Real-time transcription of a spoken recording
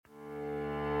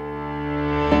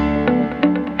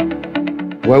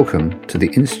Welcome to the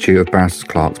Institute of Barristers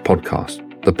Clerks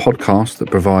podcast, the podcast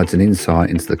that provides an insight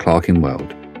into the clerking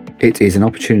world. It is an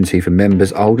opportunity for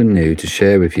members old and new to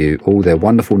share with you all their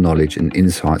wonderful knowledge and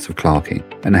insights of clerking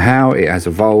and how it has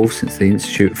evolved since the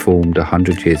Institute formed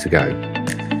 100 years ago.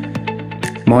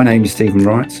 My name is Stephen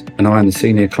Wright and I am the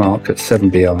Senior Clerk at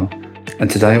 7BR, and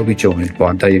today I'll be joined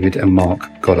by David and Marc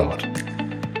Goddard.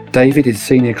 David is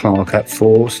Senior Clerk at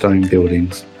 4 Stone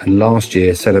Buildings and last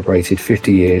year celebrated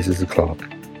 50 years as a clerk.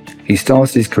 He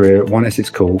started his career at 1 Essex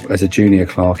Court as a junior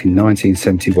clerk in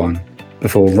 1971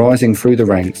 before rising through the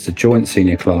ranks to joint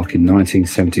senior clerk in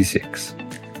 1976.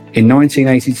 In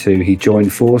 1982 he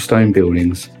joined 4 Stone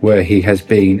Buildings, where he has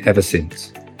been ever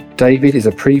since. David is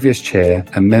a previous chair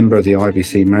and member of the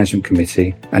IBC Management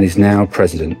Committee and is now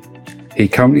president. He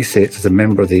currently sits as a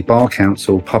member of the Bar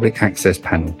Council Public Access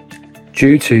Panel.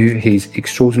 Due to his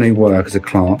extraordinary work as a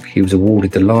clerk, he was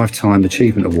awarded the Lifetime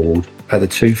Achievement Award at the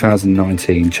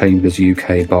 2019 Chambers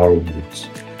UK Bar Awards.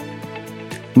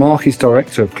 Marc is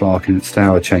Director of Clerking at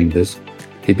Stour Chambers.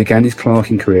 He began his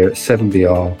clerking career at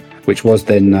 7BR, which was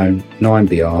then known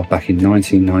 9BR, back in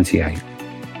 1998.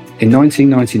 In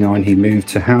 1999 he moved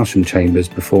to Howsham Chambers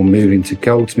before moving to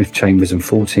Goldsmith Chambers and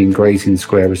 14 Gray's Inn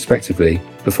Square respectively,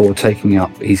 before taking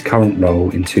up his current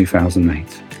role in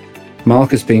 2008.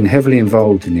 Marc has been heavily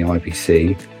involved in the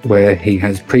IBC, where he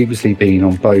has previously been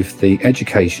on both the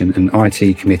Education and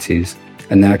IT committees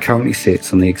and now currently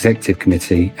sits on the Executive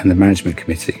Committee and the Management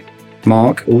Committee.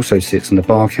 Marc also sits on the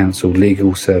Bar Council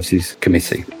Legal Services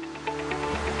Committee.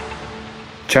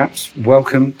 Chaps,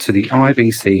 welcome to the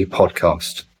IBC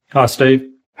podcast. Hi, Steve.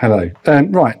 Hello.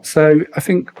 Right, so I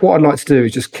think what I'd like to do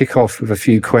is just kick off with a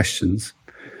few questions.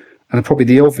 And probably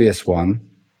the obvious one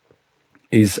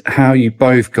is how you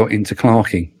both got into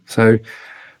clerking. So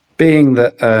being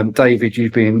that, David,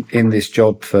 you've been in this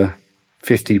job for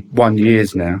 51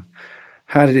 years now,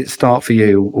 how did it start for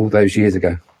you all those years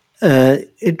ago?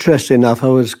 Interesting enough, I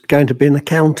was going to be an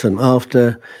accountant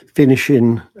after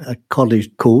finishing a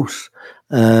college course.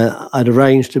 I'd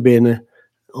arranged to be on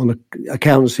an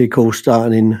accountancy course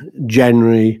starting in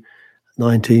January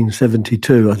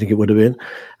 1972, I think it would have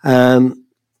been.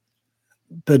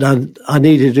 But I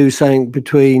needed to do something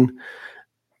between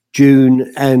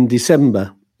June and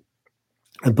December.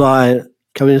 And by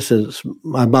coincidence,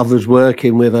 my mother was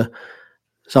working with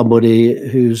somebody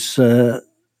whose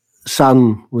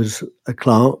son was a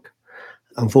clerk.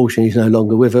 Unfortunately, he's no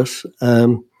longer with us,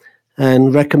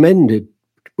 and recommended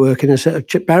working in a set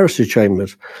of barrister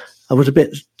chambers. I was a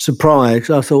bit surprised.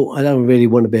 I thought, I don't really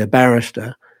want to be a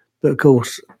barrister. But of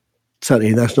course,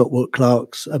 certainly that's not what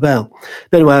clerks are about.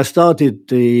 But anyway, I started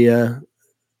the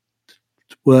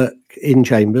work in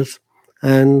chambers,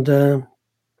 and I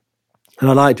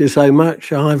liked it so much.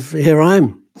 Here I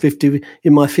am,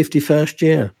 in my 51st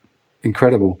year.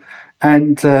 Incredible.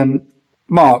 And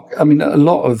Marc, I mean, a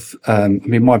lot of,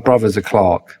 my brother's a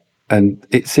clerk, and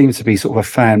it seems to be sort of a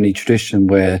family tradition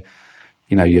where,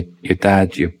 you know, your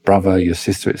dad, your brother, your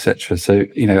sister, etc. So,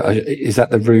 you know, is that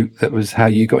the route that was how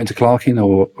you got into clerking,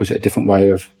 or was it a different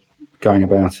way of going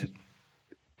about it?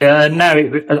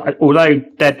 No, although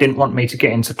Dad didn't want me to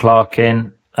get into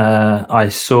clerking, I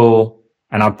saw,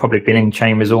 and I've probably been in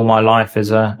chambers all my life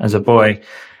as a boy.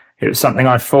 It was something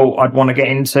I thought I'd want to get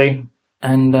into,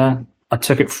 and I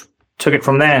took it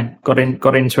from there. Got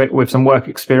into it with some work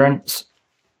experience,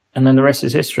 and then the rest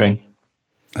is history,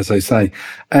 as they say.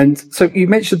 And so you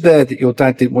mentioned there that your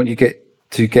dad didn't want you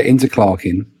to get into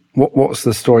clerking. What's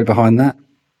the story behind that?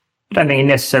 I don't think he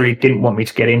necessarily didn't want me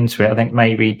to get into it. I think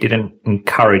maybe he didn't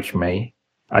encourage me.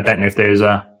 I don't know if there was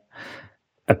a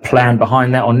plan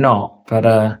behind that or not,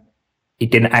 but he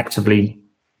didn't actively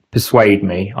persuade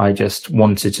me. I just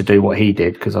wanted to do what he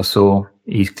did because I saw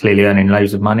he's clearly earning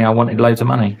loads of money. I wanted loads of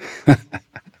money.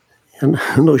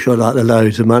 I'm not sure I like the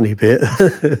loads of money bit,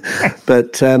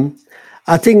 but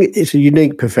I think it's a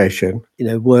unique profession, you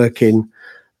know, working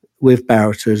with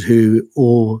barristers who are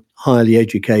all highly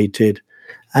educated,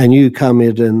 and you come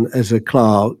in as a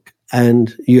clerk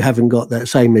and you haven't got that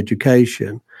same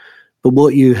education. But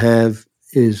what you have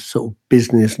is sort of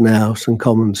business nous and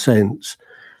common sense,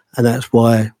 and that's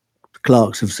why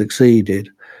clerks have succeeded,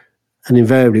 and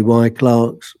invariably why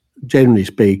clerks, generally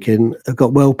speaking, have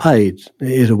got well paid.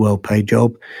 It is a well-paid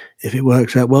job if it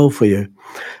works out well for you.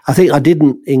 I think I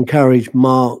didn't encourage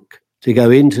Marc to go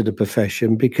into the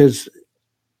profession because,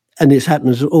 and it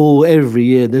happens every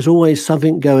year, there's always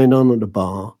something going on at the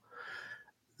bar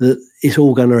that it's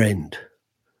all going to end.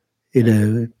 You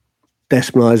know,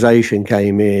 decimalisation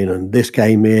came in and this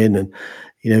came in, and,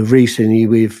 you know, recently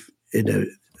we've, you know,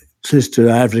 solicitor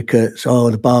advocates,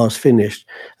 the bar's finished.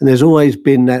 And there's always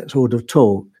been that sort of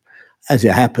talk. as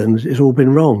it happens, it's all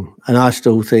been wrong. And I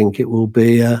still think it will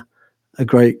be a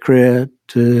great career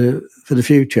for the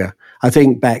future. I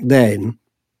think back then,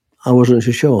 I wasn't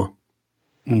so sure.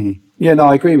 Mm. Yeah, no,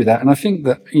 I agree with that. And I think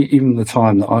that even the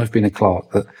time that I've been a clerk,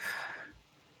 that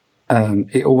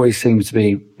it always seems to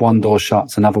be one door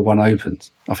shuts, another one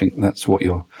opens. I think that's what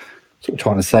you're sort of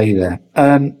trying to say there.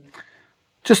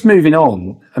 Just moving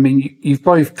on, I mean, you've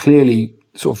both clearly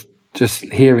sort of, just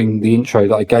hearing the intro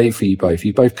that I gave for you both,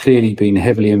 you've both clearly been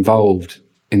heavily involved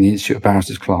in the Institute of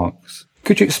Barristers Clerks.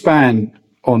 Could you expand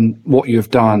on what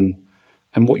you've done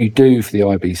and what you do for the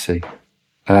IBC?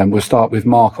 We'll start with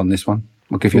Marc on this one.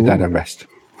 We'll give your dad a rest.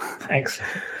 Thanks.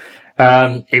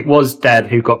 It was Dad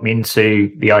who got me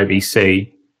into the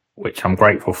IBC, which I'm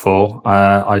grateful for.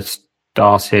 I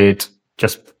started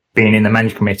just being in the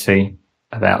management committee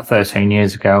about 13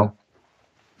 years ago.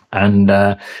 And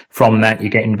from that, you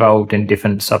get involved in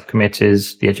different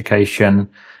subcommittees, the education,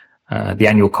 the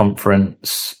annual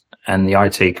conference, and the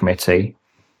IT committee.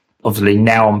 Obviously,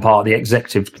 now I'm part of the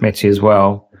executive committee as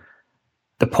well.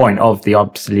 The point of the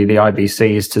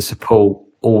IBC is to support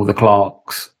all the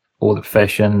clerks, all the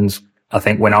professions. I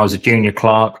think when I was a junior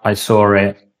clerk, I saw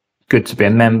it good to be a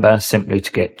member simply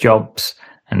to get jobs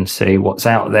and see what's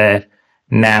out there.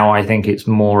 Now I think it's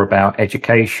more about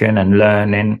education and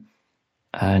learning.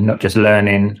 Not just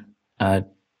learning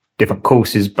different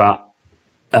courses, but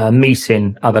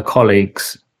meeting other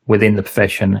colleagues within the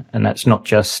profession. And that's not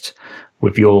just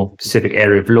with your specific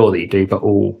area of law that you do, but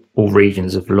all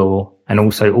regions of law and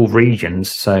also all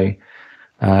regions. So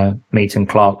meeting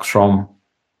clerks from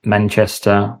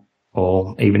Manchester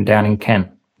or even down in Kent.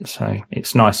 So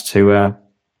it's nice to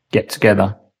get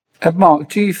together. Marc,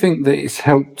 do you think that it's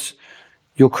helped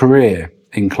your career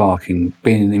in clerking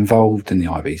being involved in the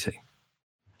IBC?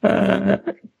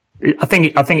 I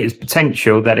think it's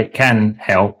potential that it can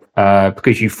help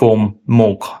because you form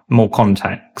more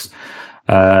contacts.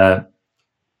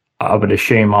 I would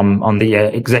assume I'm on the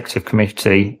executive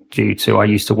committee due to I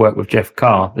used to work with Jeff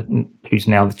Carr, who's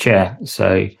now the chair.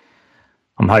 So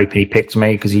I'm hoping he picked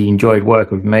me because he enjoyed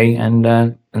working with me, and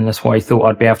that's why he thought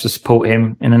I'd be able to support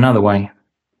him in another way.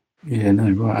 Yeah, no,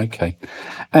 right, okay.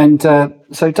 And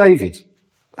so, David,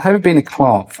 having been a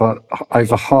clerk for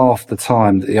over half the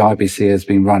time that the IBC has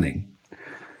been running,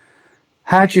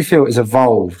 how do you feel it's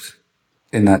evolved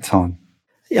in that time?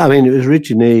 Yeah, I mean, it was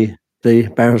originally the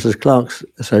Barristers Clerks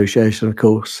Association, of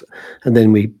course, and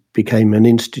then we became an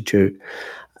institute.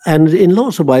 And in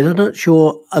lots of ways, I'm not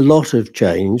sure a lot have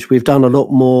changed. We've done a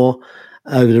lot more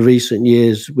over the recent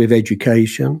years with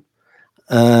education,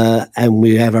 and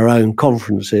we have our own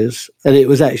conferences. And it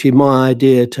was actually my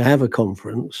idea to have a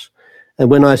conference. And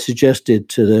when I suggested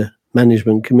to the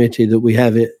management committee that we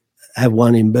have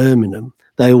one in Birmingham,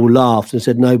 they all laughed and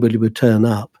said nobody would turn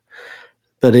up.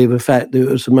 But in fact, it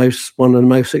was one of the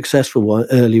most successful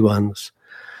early ones.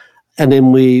 And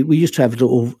then we used to have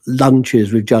little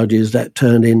lunches with judges that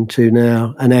turned into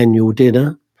now an annual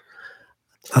dinner.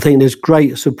 I think there's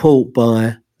great support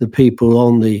by the people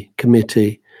on the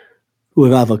committee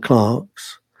with other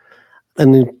clerks.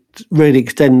 And then really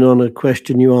extending on a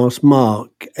question you asked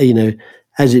Marc,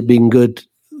 has it been good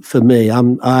for me?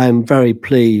 I'm very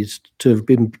pleased to have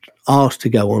been asked to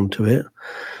go on to it.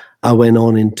 I went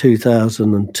on in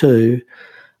 2002.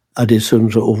 I did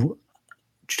some sort of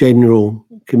general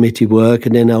committee work,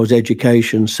 and then I was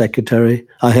education secretary.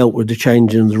 I helped with the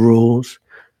changing of the rules,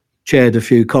 chaired a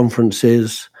few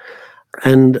conferences,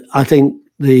 and I think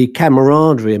the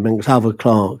camaraderie amongst other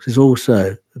clerks has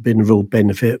also been a real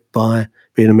benefit by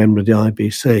being a member of the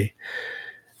IBC.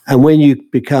 And when you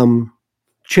become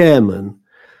chairman,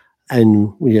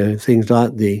 and things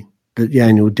like the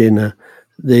annual dinner,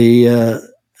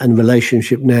 and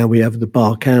relationship now we have with the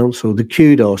Bar Council, the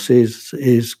kudos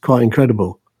is quite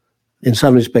incredible. In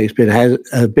some respects, being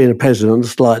a president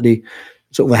slightly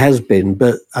sort of a has-been,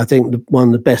 but I think one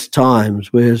of the best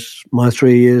times was my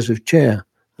 3 years of chair.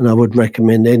 And I would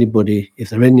recommend anybody, if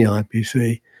they're in the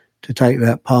IBC, to take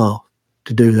that path,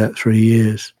 to do that 3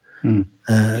 years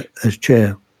as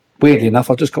chair. Weirdly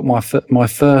enough, I just got my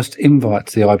first invite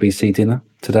to the IBC dinner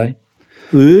today,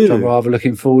 Ooh. which I'm rather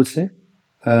looking forward to.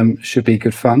 Should be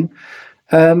good fun.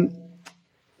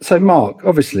 So, Marc,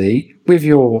 obviously, with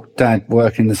your dad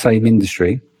working in the same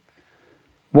industry,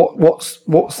 what's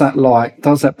that like?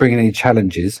 Does that bring any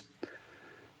challenges?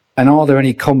 And are there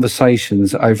any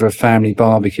conversations over a family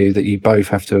barbecue that you both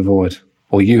have to avoid,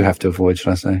 or you have to avoid,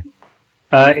 should I say?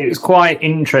 It was quite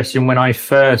interesting when I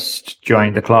first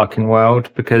joined the clerking world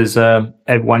because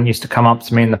everyone used to come up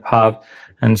to me in the pub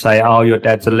and say, "Oh, your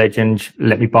dad's a legend.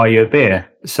 Let me buy you a beer."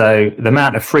 So the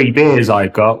amount of free beers I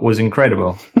got was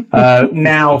incredible.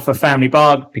 Now for family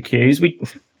barbecues,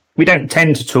 we don't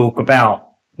tend to talk about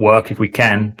work if we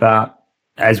can, but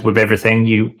as with everything,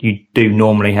 you do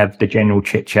normally have the general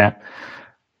chit chat.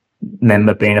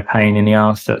 Member being a pain in the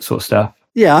arse, that sort of stuff.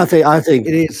 Yeah, I think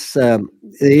it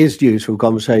is useful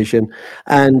conversation,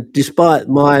 and despite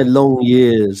my long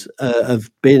years of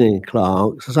being in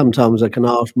Clerks, sometimes I can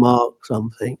ask Marc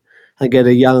something and get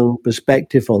a young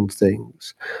perspective on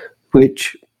things,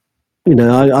 which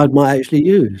I might actually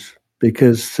use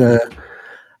because the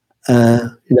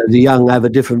young have a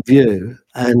different view,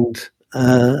 and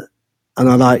I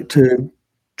like to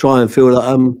try and feel that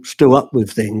I'm still up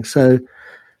with things. So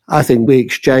I think we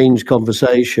exchange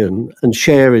conversation and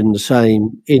share in the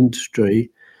same industry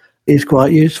is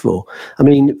quite useful. I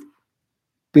mean,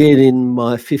 being in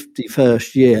my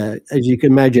 51st year, as you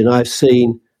can imagine, I've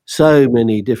seen so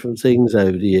many different things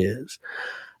over the years,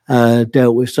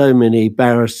 dealt with so many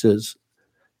barristers,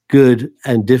 good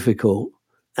and difficult,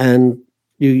 and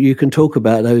you can talk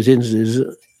about those instances,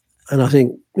 and I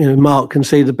think Marc can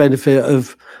see the benefit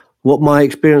of what my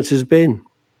experience has been.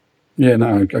 Yeah,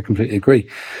 no, I completely agree.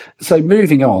 So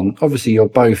moving on, obviously you're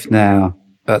both now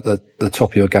at the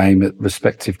top of your game at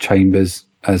respective chambers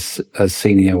as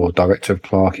senior or director of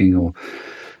clerking.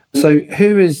 So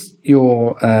who is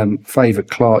your favourite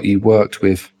clerk you worked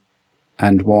with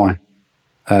and why?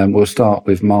 We'll start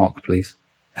with Marc, please.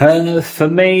 For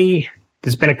me,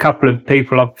 there's been a couple of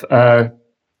people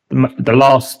the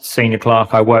last senior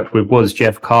clerk I worked with was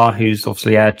Jeff Carr, who's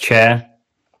obviously our chair.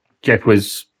 Jeff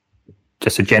was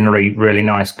just a generally really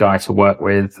nice guy to work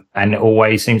with, and it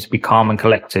always seems to be calm and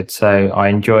collected. So I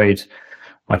enjoyed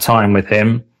my time with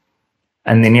him.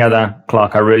 And then the other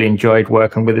clerk I really enjoyed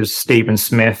working with was Stephen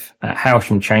Smith at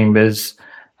Howsham Chambers,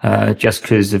 just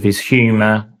because of his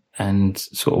humour and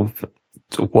sort of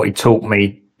what he taught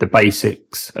me, the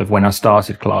basics of when I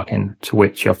started clerking, to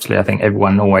which obviously I think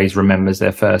everyone always remembers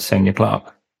their first senior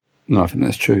clerk. No, I think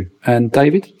that's true. And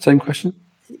David, same question?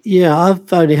 Yeah,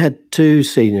 I've only had two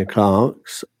senior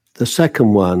clerks. The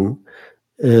second one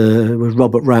was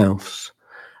Robert Ralphs.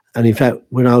 And in fact,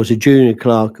 when I was a junior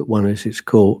clerk at 106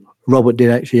 Court, Robert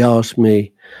did actually ask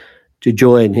me to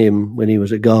join him when he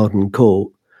was at Garden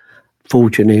Court.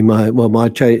 Fortunately, my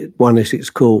 106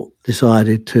 Court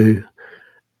decided to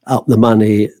up the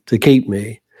money to keep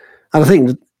me. And I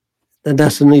think and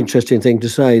that's an interesting thing to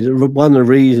say. One of the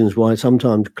reasons why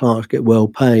sometimes clerks get well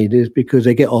paid is because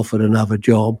they get offered another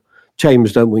job.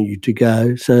 Chambers don't want you to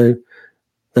go, so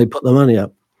they put the money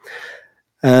up.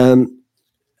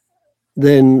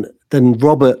 Then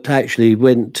Robert actually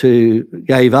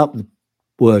gave up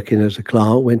working as a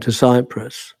clerk, went to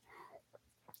Cyprus.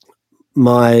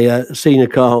 My senior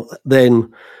clerk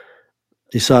then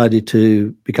decided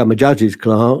to become a judge's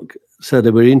clerk, so they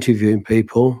were interviewing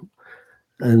people.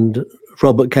 And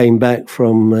Robert came back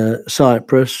from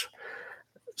Cyprus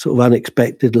sort of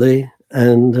unexpectedly,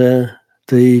 and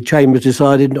the Chambers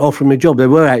decided to offer him a job. They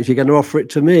were actually going to offer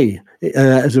it to me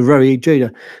as a very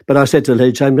junior. But I said to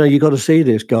the Chamber, "No, you've got to see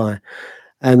this guy."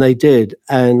 And they did.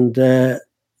 And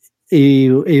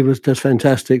he was just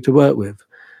fantastic to work with.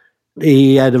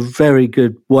 He had a very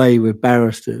good way with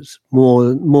barristers, more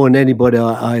than anybody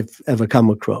I've ever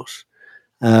come across.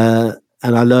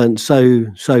 And I learned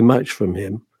so much from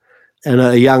him. And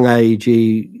at a young age,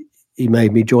 he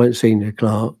made me joint senior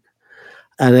clerk.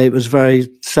 And it was very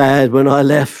sad when I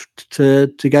left to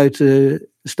go to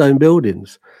Stone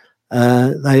Buildings.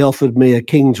 They offered me a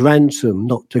king's ransom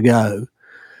not to go,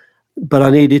 but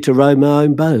I needed to row my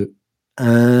own boat.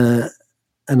 And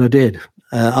I did.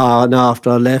 And after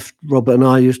I left, Robert and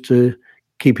I used to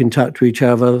keep in touch with each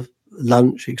other,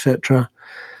 lunch, etc.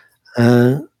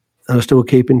 And I still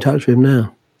keep in touch with him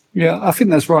now. Yeah, I think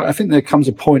that's right. I think there comes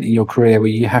a point in your career where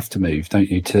you have to move, don't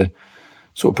you, to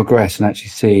sort of progress and actually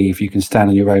see if you can stand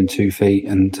on your own 2 feet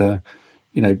and,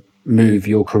 move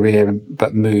your career,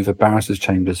 but move a barrister's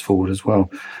chambers forward as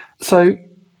well. So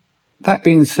that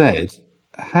being said,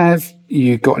 have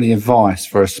you got any advice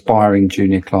for aspiring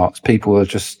junior clerks, people who are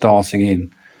just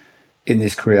starting in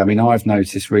this career? I mean, I've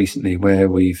noticed recently where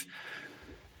we've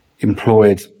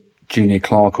employed junior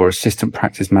clerk or assistant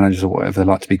practice managers or whatever they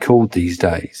like to be called these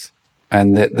days,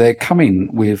 and they're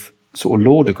coming with sort of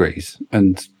law degrees.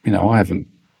 And, I haven't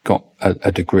got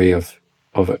a degree of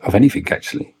anything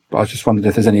actually, but I just wondered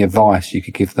if there's any advice you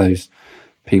could give those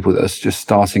people that are just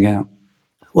starting out.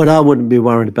 Well, I wouldn't be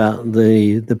worried about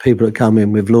the people that come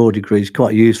in with law degrees.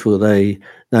 Quite useful. They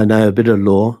know a bit of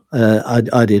law.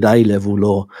 I did A-level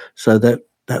law, so that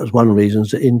was one of the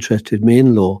reasons that interested me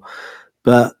in law.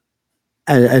 But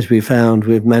as we found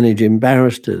with managing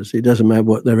barristers, it doesn't matter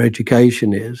what their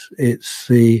education is. It's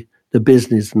the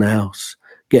business now,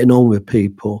 getting on with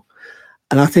people.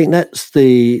 And I think that's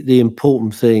the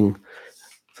important thing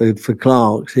for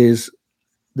clerks is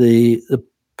the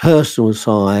personal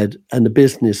side and the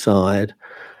business side,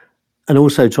 and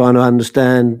also trying to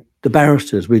understand the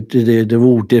barristers. They're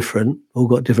all different, all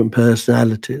got different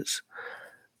personalities.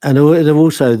 And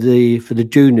also for the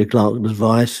junior clerk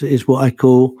advice is what I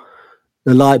call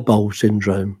the light bulb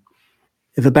syndrome.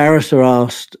 If a barrister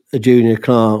asked a junior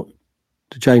clerk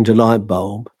to change a light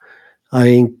bulb, I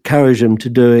encourage them to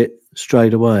do it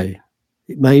straight away.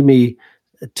 It may be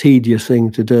a tedious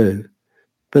thing to do,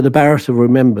 but the barrister will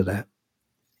remember that.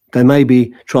 They may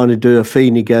be trying to do a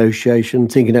fee negotiation,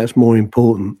 thinking that's more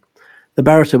important. The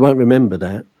barrister won't remember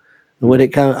that. And when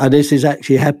it comes, and this has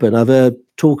actually happened, I've heard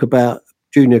talk about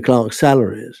junior clerk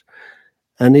salaries,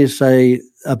 and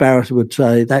a barrister would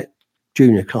say, that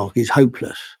junior clerk is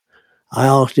hopeless. I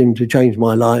asked him to change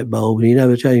my light bulb and he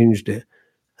never changed it.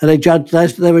 And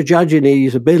they were judging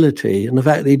his ability and the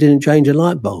fact that he didn't change a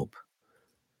light bulb.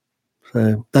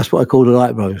 So that's what I call the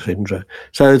light bulb syndrome.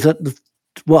 So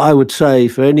what I would say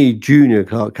for any junior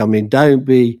clerk coming, don't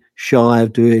be shy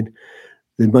of doing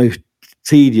the most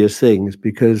tedious things,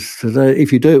 because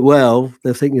if you do it well,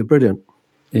 they'll think you're brilliant.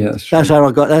 Yeah, that's how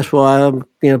I got. That's why I'm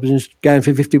been going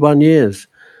for 51 years.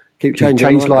 Keep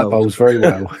changing light bulbs very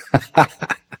well.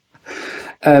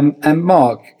 And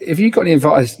Marc, have you got any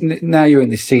advice? Now you're in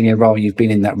this senior role, you've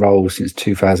been in that role since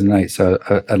 2008, so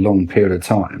a long period of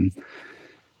time.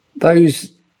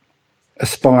 Those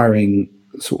aspiring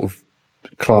sort of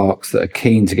clerks that are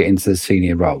keen to get into the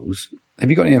senior roles, have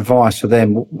you got any advice for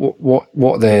them?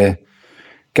 What they're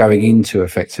going into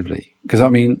effectively? Because I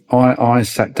mean, I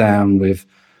sat down with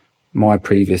my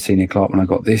previous senior clerk when I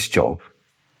got this job,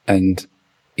 and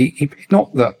it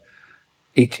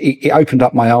opened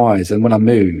up my eyes, and when I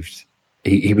moved,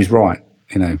 he was right,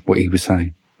 what he was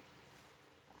saying.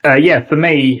 For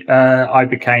me, I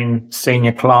became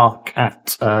senior clerk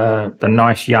at the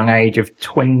nice young age of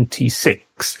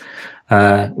 26,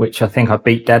 which I think I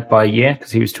beat Dad by a year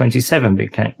because he was 27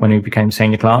 when he became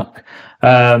senior clerk.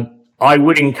 I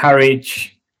would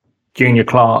encourage junior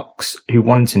clerks who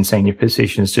want in senior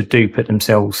positions to do put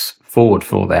themselves forward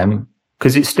for them,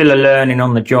 because it's still a learning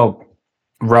on the job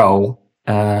role.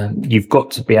 You've got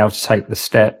to be able to take the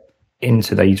step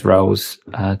into these roles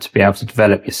to be able to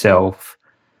develop yourself.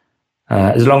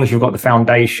 As long as you've got the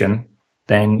foundation,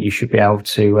 then you should be able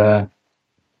to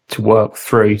work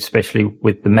through, especially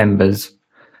with the members,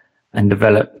 and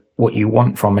develop what you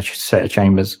want from a set of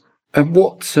chambers. And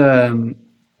what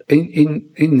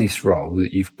in this role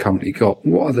that you've currently got,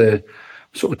 what are the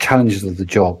sort of challenges of the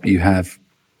job you have?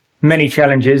 Many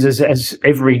challenges, as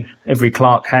every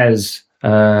clerk has.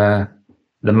 The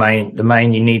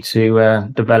main you need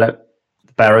to develop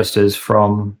barristers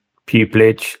from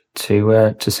pupillage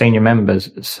to senior members.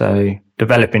 So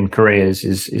developing careers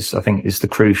is I think the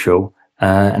crucial,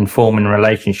 and forming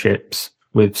relationships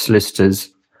with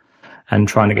solicitors and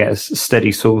trying to get a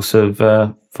steady source of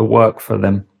for work for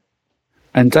them.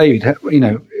 And David,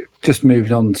 just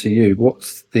moving on to you,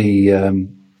 what's the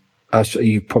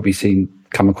you've probably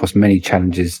come across many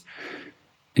challenges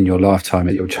in your lifetime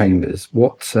at your chambers.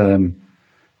 What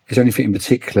is there anything in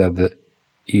particular that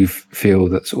you feel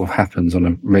that sort of happens on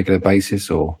a regular basis,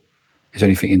 or is there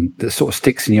anything that sort of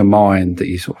sticks in your mind that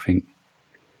you sort of think?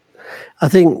 I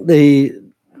think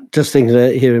just thinking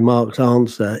that hearing Marc's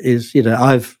answer is,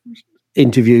 I've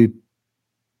interviewed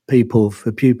people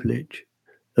for pupillage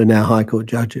who are now High Court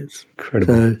judges.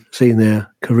 Incredible. So seeing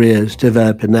their careers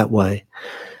develop in that way.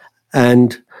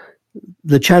 And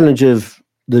the challenge of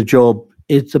the job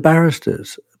is the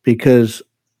barristers, because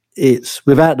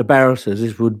without the barristers,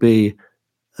 this would be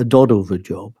a doddle of a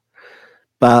job.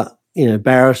 But,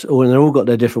 barristers, and they've all got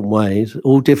their different ways,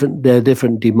 their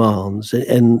different demands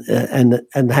and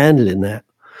handling that.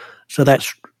 So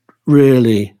that's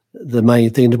really the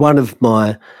main thing. One of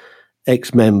my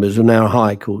ex-members, are now a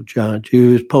High Court judge,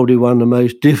 who is probably one of the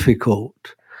most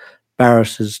difficult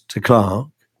barristers to clerk,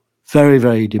 very,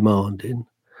 very demanding.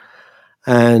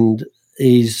 And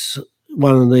he's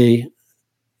one of the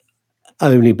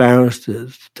only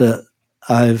barristers that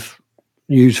I've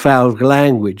used foul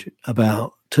language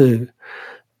about too,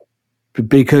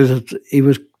 because he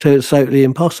was totally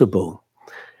impossible.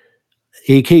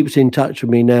 He keeps in touch with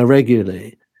me now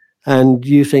regularly, and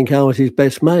you think, it's his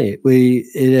best mate.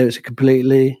 It's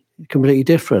completely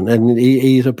different, and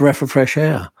he's a breath of fresh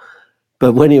air.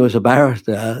 But when he was a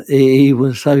barrister, he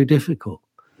was so difficult.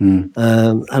 And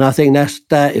I think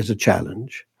that is a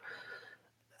challenge.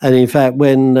 And in fact,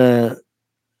 when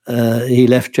he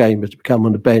left Chambers to become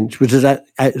on the bench, which is at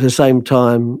the same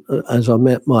time as I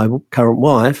met my current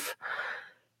wife.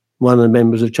 One of the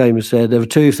members of Chambers said, there were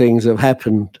two things that have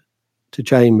happened to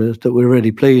Chambers that we're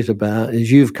really pleased about,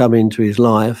 is you've come into his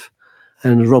life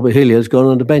and Robert Hillier's gone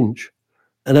on the bench.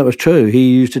 And that was true. He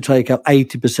used to take up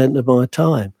 80% of my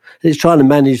time. It's trying to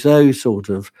manage those sort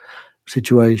of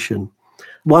situation.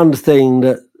 One thing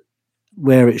that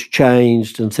where it's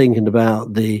changed, and thinking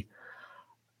about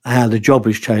how the job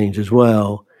has changed as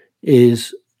well,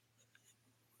 is,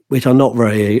 which I'm not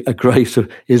very agreeable to,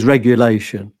 is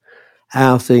regulation.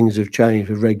 How things have changed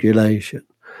with regulation.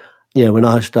 When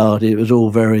I started, it was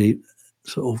all very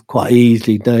sort of quite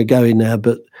easily going now,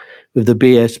 but with the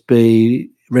BSB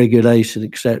regulation,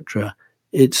 etc.,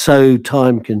 it's so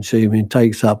time-consuming,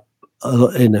 takes up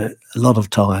a lot of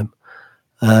time,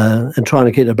 and trying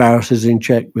to keep the barristers in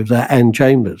check with that, and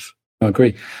Chambers. I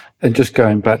agree. And just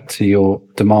going back to your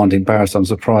demanding barrister, I'm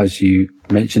surprised you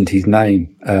mentioned his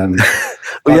name.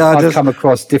 I've come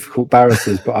across difficult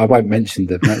barristers, but I won't mention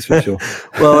them. That's for sure.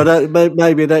 Well,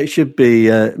 maybe that should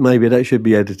be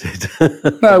edited.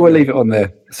 No, we'll leave it on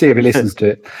there. See if he listens to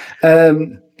it.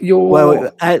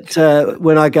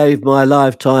 When I gave my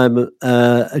Lifetime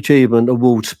Achievement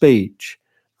Award speech,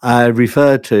 I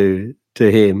referred to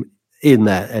him in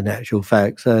actual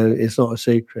fact, so it's not a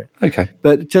secret. Okay.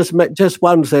 But just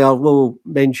one thing I will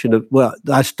mention.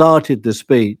 I started the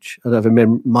speech. I don't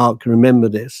remember, Marc can remember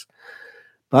this,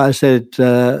 but I said,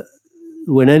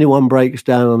 when anyone breaks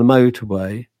down on the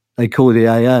motorway, they call the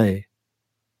AA.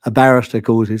 A barrister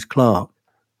calls his clerk.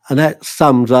 And that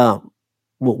sums up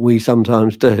what we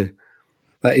sometimes do.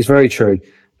 That is very true.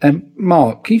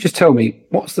 Marc, can you just tell me,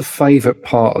 what's the favourite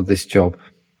part of this job?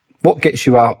 What gets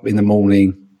you up in the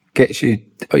morning, gets you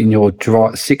in your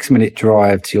 6-minute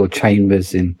drive to your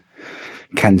chambers in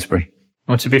Cansbury?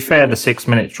 Well, to be fair, the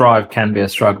 6-minute drive can be a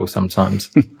struggle sometimes.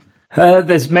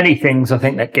 There's many things I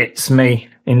think that gets me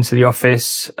into the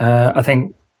office. I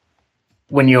think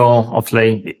when you're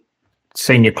obviously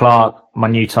senior clerk, my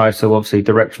new title, obviously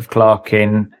director of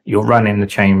clerking, you're running the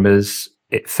chambers.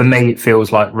 For me, it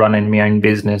feels like running my own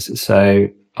business. So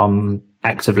I'm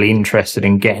actively interested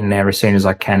in getting there as soon as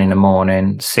I can in the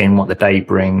morning, seeing what the day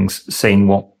brings, seeing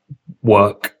what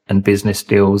work and business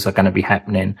deals are going to be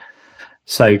happening.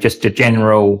 So just a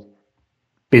general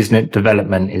business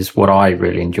development is what I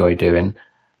really enjoy doing,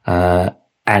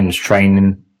 and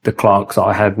training the clerks that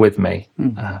I have with me.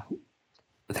 I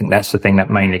think that's the thing that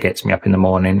mainly gets me up in the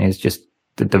morning, is just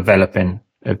the developing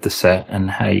of the set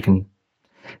and how you can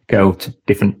go to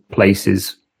different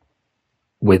places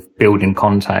with building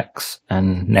contacts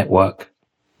and network.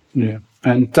 Yeah.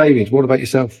 And David, what about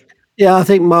yourself? Yeah, I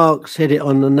think Marc's hit it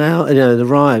on the now.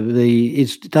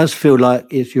 It does feel like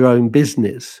it's your own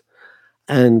business,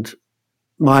 and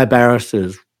my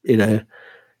barristers,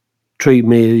 treat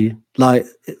me like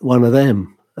one of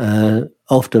them.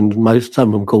 Often, some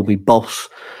of them call me boss,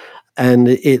 and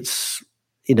it's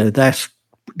that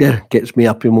gets me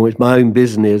up in more. It's my own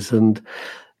business,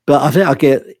 but I think I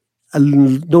get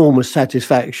enormous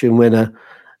satisfaction when a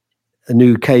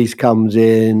new case comes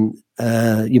in.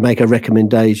 You make a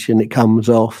recommendation, it comes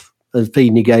off, the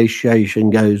fee negotiation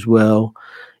goes well.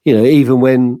 Even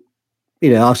when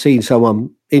I've seen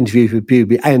someone interview for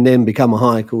puberty and then become a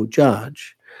High Court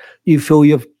judge, you feel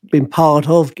you've been part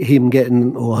of him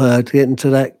getting or her getting to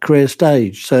that career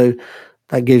stage. So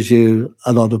that gives you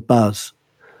a lot of buzz.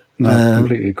 No, I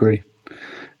completely agree.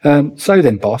 So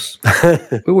then, boss,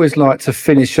 we always like to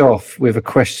finish off with a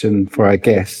question for our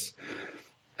guests.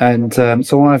 And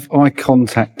so I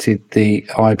contacted the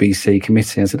IBC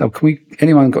committee and said,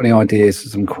 anyone got any ideas for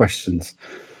some questions?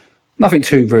 Nothing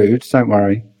too rude, don't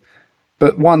worry.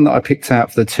 But one that I picked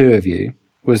out for the two of you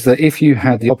was that if you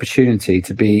had the opportunity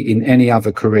to be in any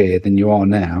other career than you are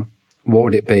now, what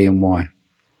would it be and why?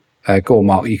 Go on,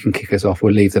 Marc, you can kick us off.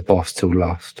 We'll leave the boss till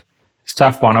last. It's a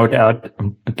tough one. I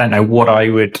don't know what I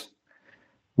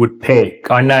would pick.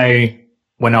 I know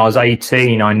when I was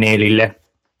 18, I nearly left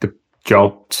the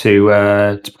job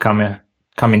to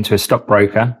come into a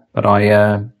stockbroker, but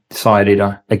I decided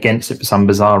against it for some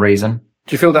bizarre reason.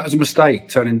 Do you feel that was a mistake,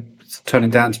 turning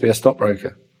down to be a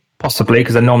stockbroker? Possibly,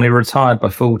 because I normally retired by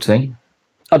 40.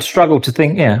 I'd struggle to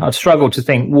think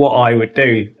what I would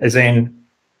do, as in,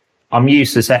 I'm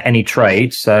useless at any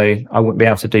trade, so I wouldn't be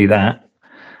able to do that.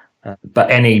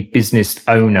 But any business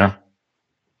owner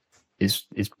is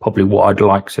probably what I'd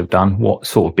like to have done. What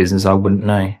sort of business, I wouldn't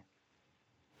know.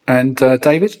 And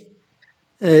David?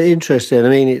 Interesting. I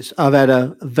mean, I've had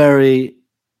a very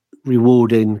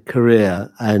rewarding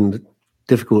career and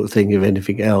difficult to think of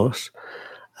anything else.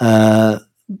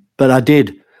 But I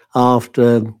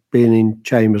after being in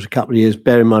chambers a couple of years,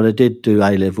 bear in mind I did do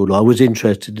A-level law. I was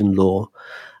interested in law,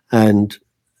 and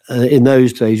in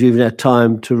those days you even had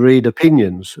time to read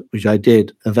opinions, which I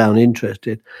did and found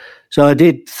interested. So I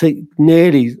did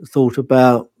nearly thought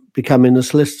about becoming a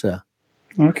solicitor.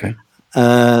 Okay.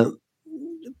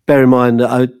 Bear in mind that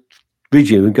I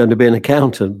originally was going to be an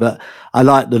accountant, but I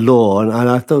liked the law, and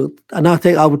I thought, and I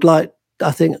think I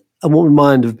wouldn't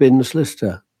mind have been a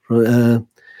solicitor.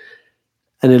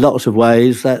 And in lots of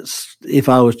ways, that's, if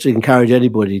I was to encourage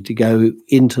anybody to go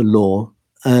into law,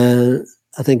 I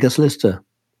think a solicitor.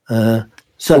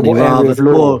 Certainly rather than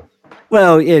law.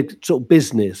 Well, yeah, sort of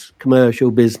business,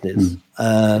 commercial business,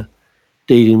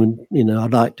 dealing with,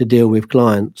 I'd like to deal with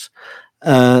clients.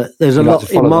 There's a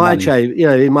lot in my chain.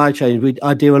 In my chain,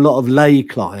 I deal a lot of lay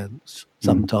clients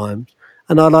sometimes,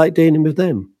 and I like dealing with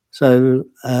them. So,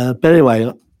 but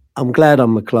anyway, I'm glad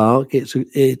I'm a clerk.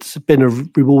 It's been a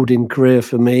rewarding career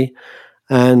for me,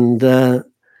 and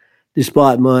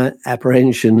despite my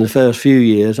apprehension the first few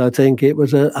years, I think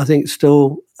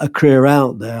still a career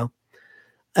out there,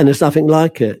 and there's nothing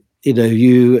like it.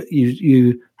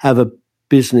 You have a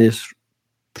business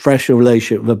professional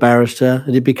relationship with a barrister,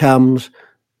 and it becomes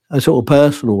a sort of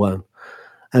personal one.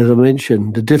 As I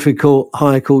mentioned, the difficult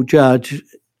High Court judge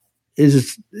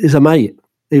is a mate.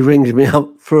 He rings me up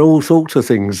for all sorts of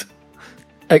things.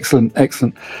 Excellent.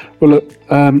 Well,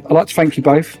 look, I'd like to thank you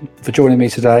both for joining me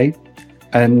today,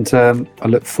 and I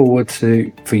look forward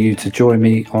for you to join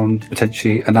me on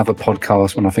potentially another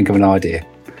podcast when I think of an idea.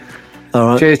 All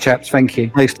right. Cheers, chaps. Thank you.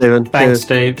 Thanks, Stephen. Thanks,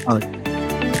 Steve. Bye.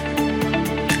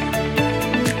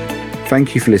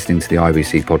 Thank you for listening to the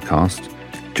IBC podcast.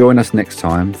 Join us next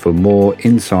time for more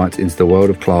insights into the world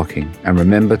of clerking, and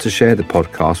remember to share the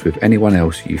podcast with anyone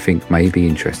else you think may be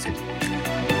interested.